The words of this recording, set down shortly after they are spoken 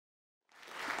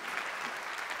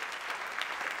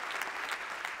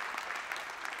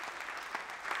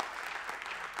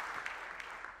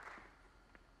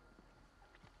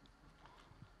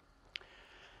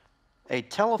A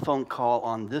telephone call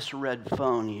on this red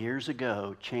phone years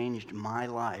ago changed my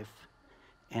life,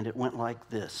 and it went like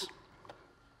this.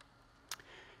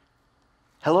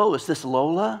 Hello, is this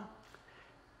Lola?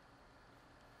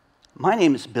 My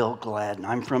name is Bill Gladden.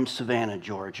 I'm from Savannah,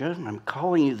 Georgia, and I'm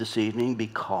calling you this evening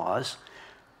because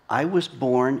I was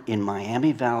born in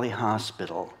Miami Valley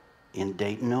Hospital in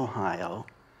Dayton, Ohio,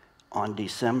 on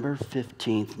December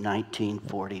 15th,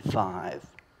 1945.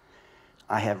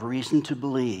 I have reason to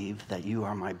believe that you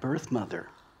are my birth mother.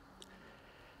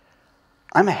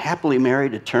 I'm a happily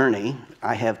married attorney.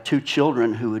 I have 2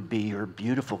 children who would be your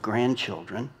beautiful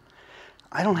grandchildren.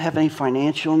 I don't have any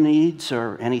financial needs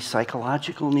or any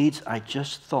psychological needs. I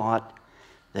just thought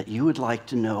that you would like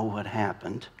to know what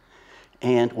happened,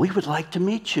 and we would like to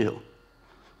meet you.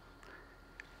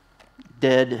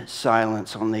 Dead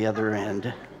silence on the other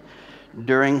end,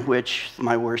 during which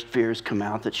my worst fears come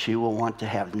out that she will want to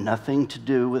have nothing to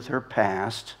do with her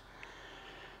past.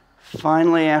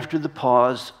 Finally, after the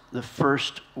pause, the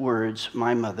first words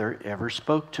my mother ever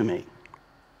spoke to me.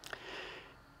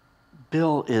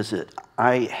 Bill, is it?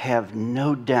 I have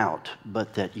no doubt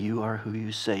but that you are who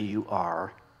you say you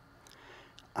are.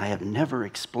 I have never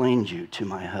explained you to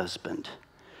my husband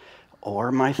or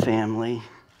my family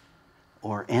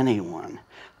or anyone.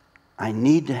 I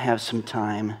need to have some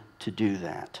time to do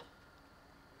that.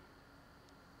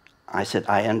 I said,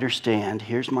 I understand.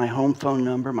 Here's my home phone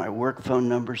number, my work phone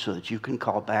number, so that you can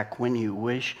call back when you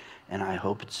wish, and I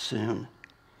hope it's soon.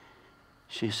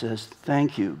 She says,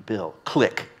 thank you, Bill.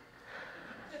 Click.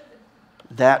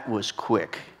 That was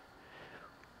quick.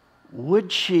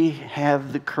 Would she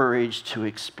have the courage to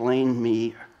explain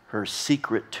me her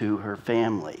secret to her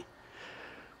family?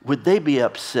 Would they be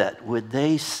upset? Would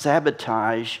they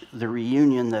sabotage the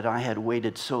reunion that I had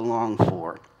waited so long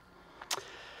for?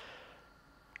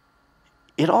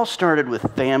 It all started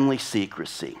with family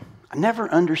secrecy. I never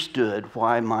understood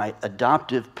why my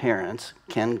adoptive parents,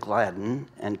 Ken Gladden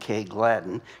and Kay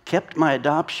Gladden, kept my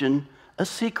adoption a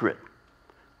secret.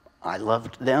 I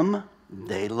loved them,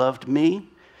 they loved me,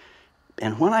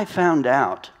 and when I found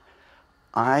out,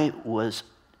 I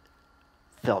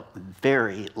felt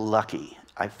very lucky.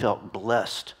 I felt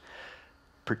blessed,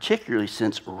 particularly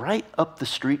since right up the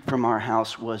street from our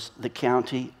house was the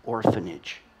county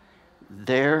orphanage.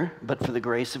 There, but for the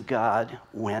grace of God,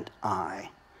 went I.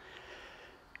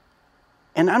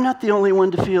 And I'm not the only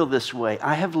one to feel this way.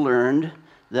 I have learned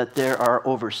that there are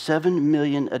over 7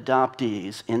 million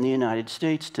adoptees in the United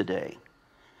States today.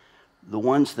 The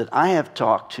ones that I have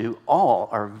talked to, all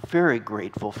are very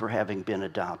grateful for having been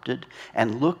adopted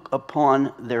and look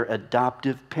upon their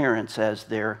adoptive parents as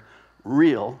their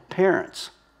real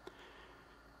parents.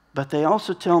 But they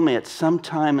also tell me at some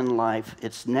time in life,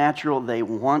 it's natural they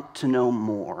want to know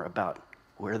more about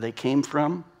where they came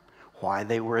from, why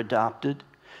they were adopted.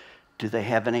 Do they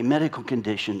have any medical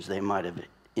conditions they might have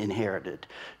inherited?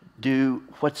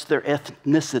 What's their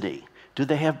ethnicity? Do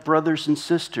they have brothers and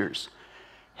sisters?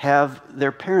 Have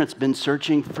their parents been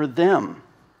searching for them?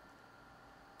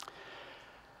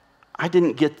 I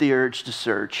didn't get the urge to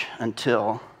search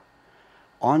until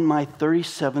on my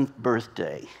 37th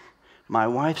birthday, my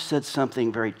wife said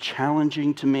something very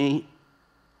challenging to me.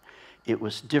 It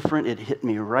was different. It hit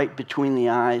me right between the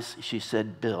eyes. She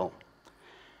said, Bill,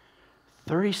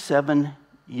 37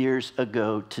 years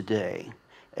ago today,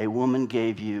 a woman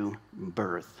gave you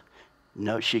birth.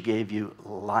 No, she gave you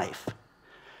life.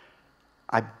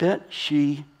 I bet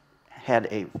she had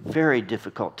a very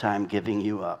difficult time giving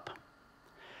you up.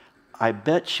 I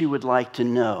bet she would like to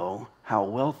know how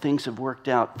well things have worked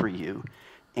out for you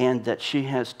and that she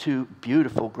has 2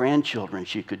 beautiful grandchildren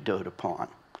she could dote upon.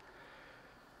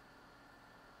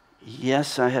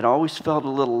 Yes, I had always felt a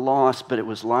little lost, but it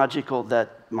was logical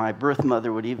that my birth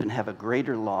mother would even have a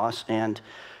greater loss, and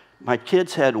my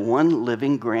kids had 1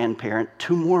 living grandparent,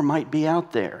 2 more might be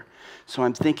out there. So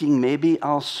I'm thinking maybe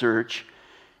I'll search.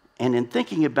 And in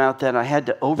thinking about that, I had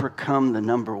to overcome the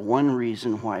number 1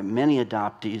 reason why many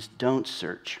adoptees don't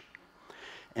search,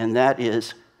 and that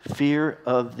is fear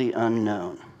of the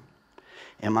unknown.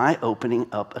 Am I opening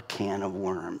up a can of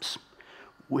worms?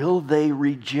 Will they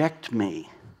reject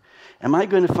me? Am I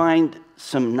going to find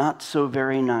some not so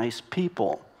very nice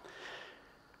people?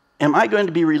 Am I going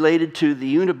to be related to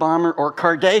the Unabomber or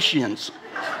Kardashians?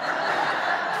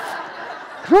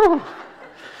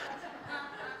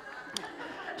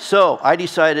 So I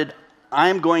decided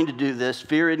I'm going to do this.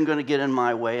 Fear isn't going to get in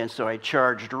my way, and so I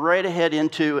charged right ahead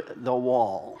into the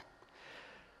wall.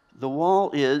 The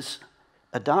wall is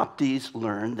adoptees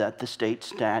learn that the state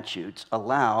statutes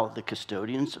allow the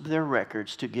custodians of their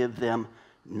records to give them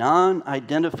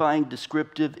non-identifying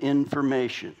descriptive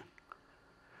information,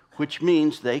 which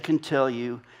means they can tell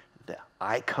you the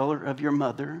eye color of your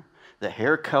mother, the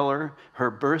hair color,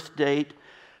 her birth date,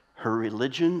 her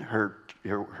religion, her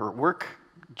work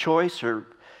choice,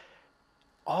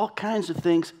 all kinds of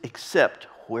things except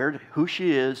who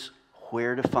she is,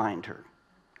 where to find her.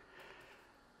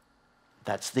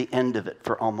 That's the end of it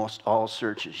for almost all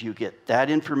searches. You get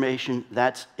that information,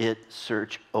 that's it,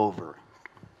 search over.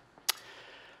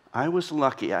 I was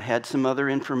lucky. I had some other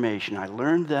information. I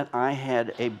learned that I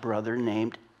had a brother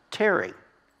named Terry.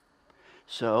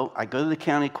 So I go to the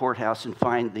county courthouse and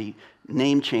find the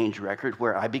name change record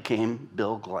where I became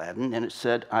Bill Gladden, and it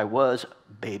said I was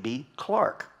Baby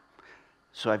Clark.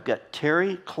 So I've got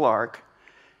Terry Clark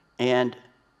and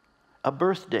a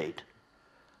birth date.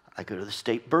 I go to the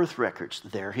state birth records.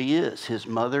 There he is. His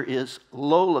mother is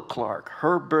Lola Clark.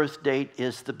 Her birth date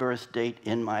is the birth date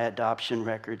in my adoption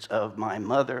records of my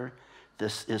mother.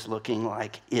 This is looking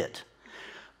like it.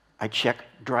 I check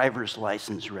driver's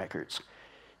license records.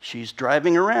 She's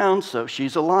driving around, so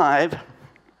she's alive.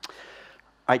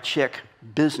 I check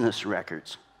business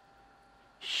records.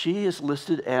 She is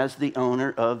listed as the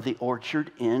owner of the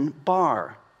Orchard Inn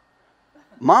Bar.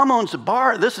 Mom owns a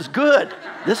bar. This is good.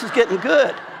 This is getting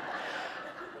good.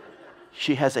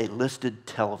 She has a listed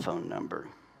telephone number,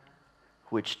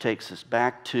 which takes us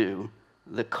back to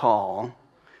the call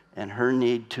and her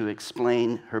need to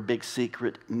explain her big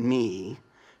secret, me,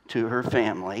 to her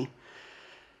family.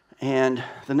 And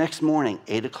the next morning,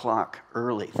 8 o'clock,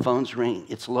 early, phone's ringing.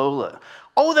 It's Lola.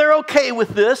 Oh, they're okay with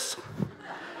this.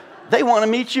 They want to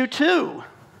meet you too.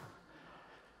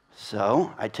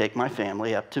 So I take my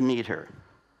family up to meet her.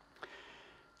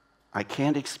 I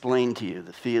can't explain to you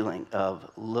the feeling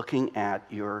of looking at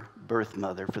your birth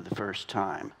mother for the first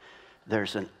time.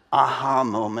 There's an aha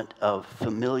moment of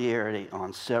familiarity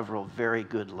on several very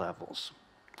good levels.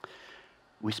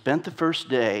 We spent the first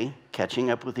day catching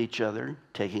up with each other,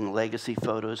 taking legacy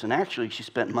photos, and actually she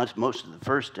spent most of the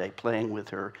first day playing with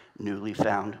her newly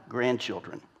found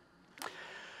grandchildren.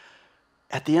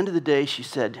 At the end of the day,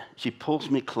 she pulls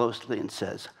me closely and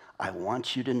says, I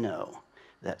want you to know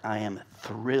that I am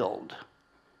thrilled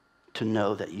to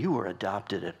know that you were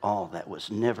adopted at all. That was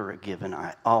never a given.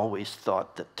 I always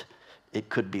thought that it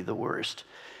could be the worst,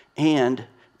 and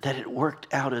that it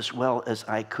worked out as well as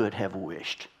I could have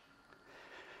wished.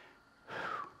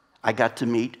 I got to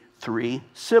meet 3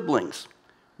 siblings.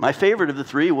 My favorite of the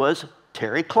 3 was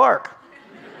Terry Clark.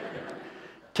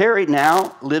 Terry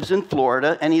now lives in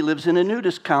Florida, and he lives in a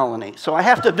nudist colony, so I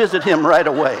have to visit him right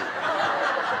away.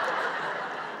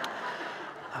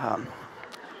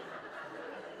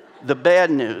 The bad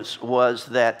news was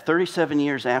that 37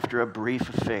 years after a brief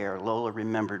affair, Lola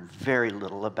remembered very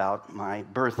little about my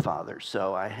birth father.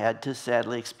 So I had to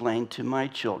sadly explain to my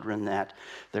children that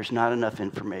there's not enough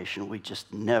information. We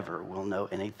just never will know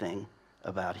anything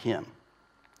about him.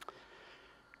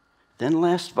 Then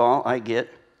last fall, I get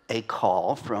a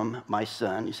call from my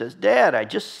son. He says, Dad, I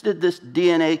just did this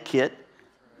DNA kit.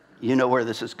 You know where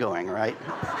this is going, right?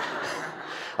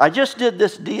 I just did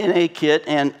this DNA kit,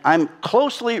 and I'm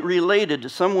closely related to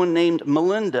someone named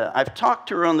Melinda. I've talked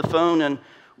to her on the phone, and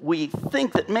we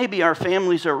think that maybe our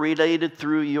families are related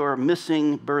through your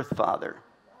missing birth father.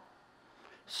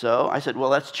 So I said, well,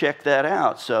 let's check that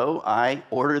out. So I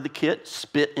ordered the kit,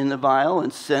 spit in the vial,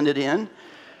 and sent it in,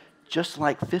 just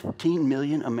like 15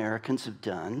 million Americans have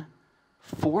done,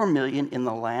 4 million in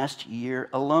the last year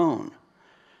alone.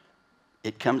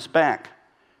 It comes back.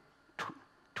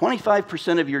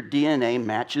 25% of your DNA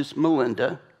matches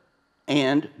Melinda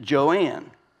and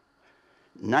Joanne.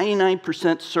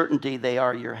 99% certainty they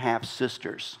are your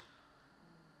half-sisters.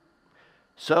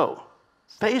 So,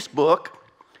 Facebook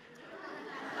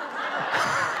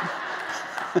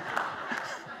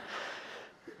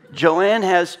Joanne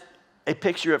has a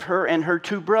picture of her and her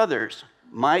 2 brothers,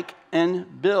 Mike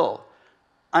and Bill.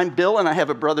 I'm Bill, and I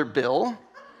have a brother, Bill.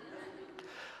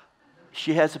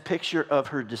 She has a picture of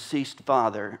her deceased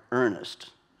father, Ernest,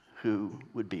 who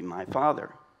would be my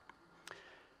father.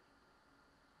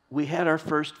 We had our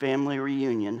first family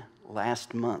reunion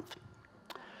last month.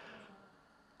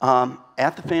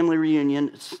 At the family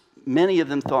reunion, many of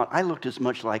them thought I looked as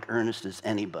much like Ernest as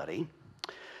anybody.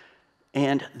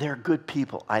 And they're good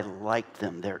people. I liked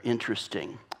them. They're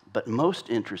interesting. But most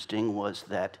interesting was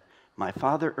that my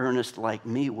father, Ernest, like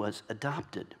me, was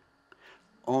adopted.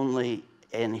 Only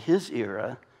in his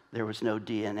era, there was no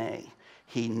DNA.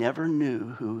 He never knew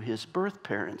who his birth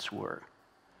parents were.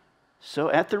 So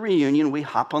at the reunion, we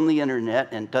hop on the internet,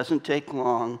 and it doesn't take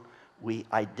long, we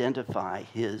identify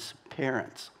his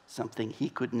parents, something he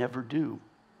could never do.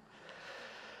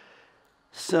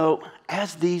 So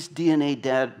as these DNA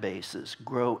databases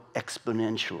grow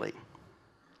exponentially,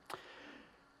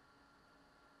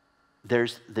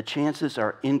 the chances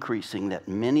are increasing that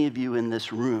many of you in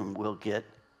this room will get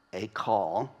a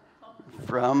call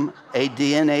from a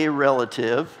DNA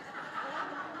relative.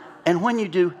 And when you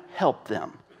do, help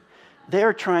them. They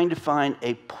are trying to find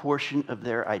a portion of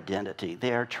their identity.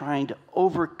 They are trying to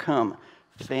overcome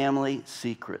family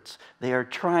secrets. They are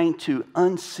trying to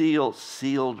unseal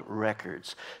sealed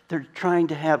records. They're trying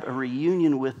to have a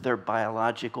reunion with their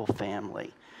biological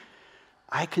family.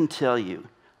 I can tell you,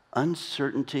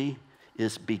 uncertainty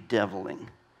is bedeviling.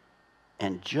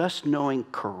 And just knowing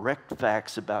correct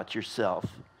facts about yourself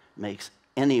makes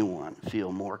anyone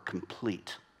feel more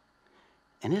complete.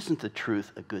 And isn't the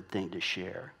truth a good thing to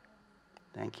share?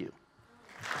 Thank you.